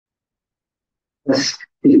As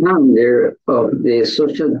the founder of the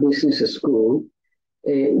Social Business School,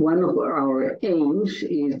 one of our aims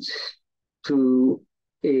is to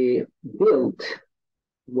build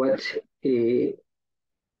what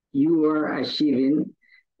you are achieving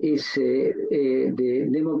is the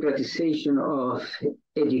democratization of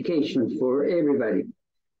education for everybody.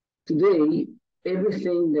 Today,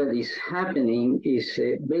 everything that is happening is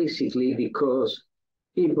basically because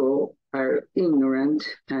people are ignorant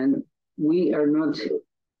and we are not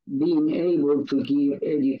being able to give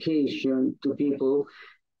education to people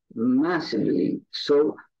massively.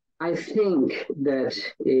 So I think that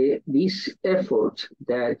this effort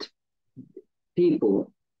that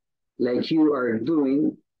people like you are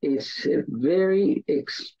doing is very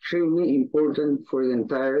extremely important for the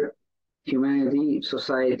entire humanity,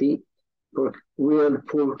 society, for real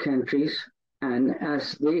poor countries. And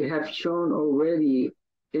as they have shown already,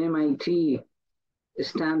 MIT,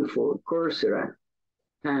 Stanford, Coursera,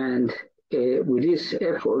 and with this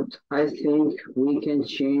effort, I think we can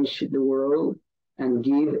change the world and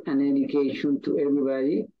give an education to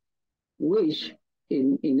everybody, which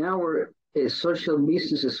in our social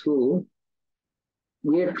business school,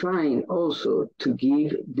 we are trying also to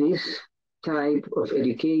give this type of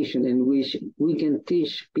education in which we can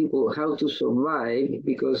teach people how to survive,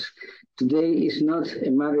 because today is not a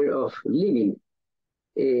matter of living.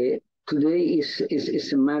 Today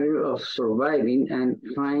is a matter of surviving and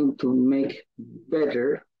trying to make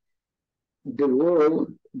better the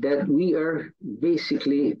world that we are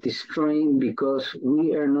basically destroying because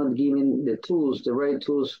we are not giving the tools, the right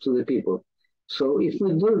tools to the people. So if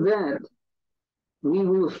we do that, we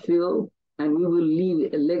will feel and we will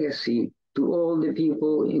leave a legacy to all the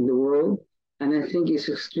people in the world. And I think it's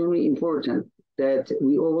extremely important that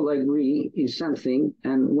we all agree in something.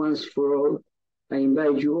 And once for all, I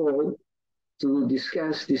invite you all to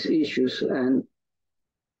discuss these issues and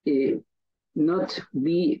not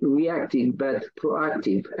be reactive, but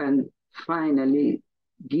proactive, and finally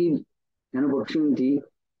give an opportunity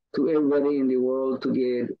to everybody in the world to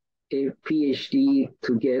get a PhD,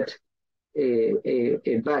 to get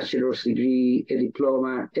a bachelor's degree, a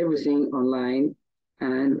diploma, everything online.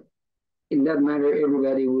 And in that manner,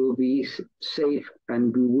 everybody will be safe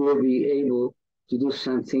and we will be able to do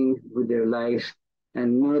something with their lives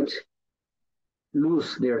and not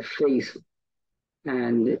lose their faith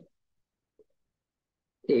and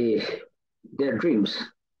their dreams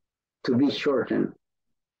to be shortened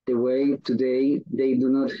the way today they do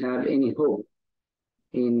not have any hope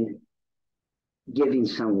in getting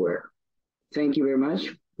somewhere. Thank you very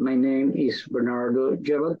much. My name is Bernardo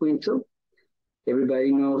Javalquinto.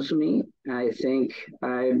 Everybody knows me. I think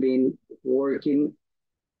I've been working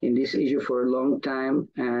in this issue for a long time,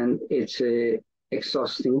 and it's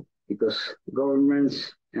exhausting because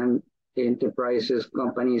governments and enterprises,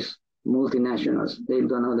 companies, multinationals, they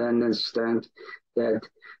do not understand that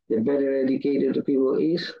the better educated the people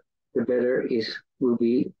is, the better will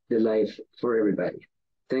be the life for everybody.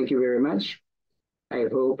 Thank you very much. I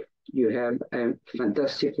hope you have a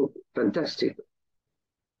fantastic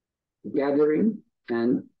gathering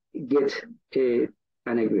and get an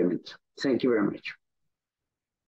agreement. Thank you very much.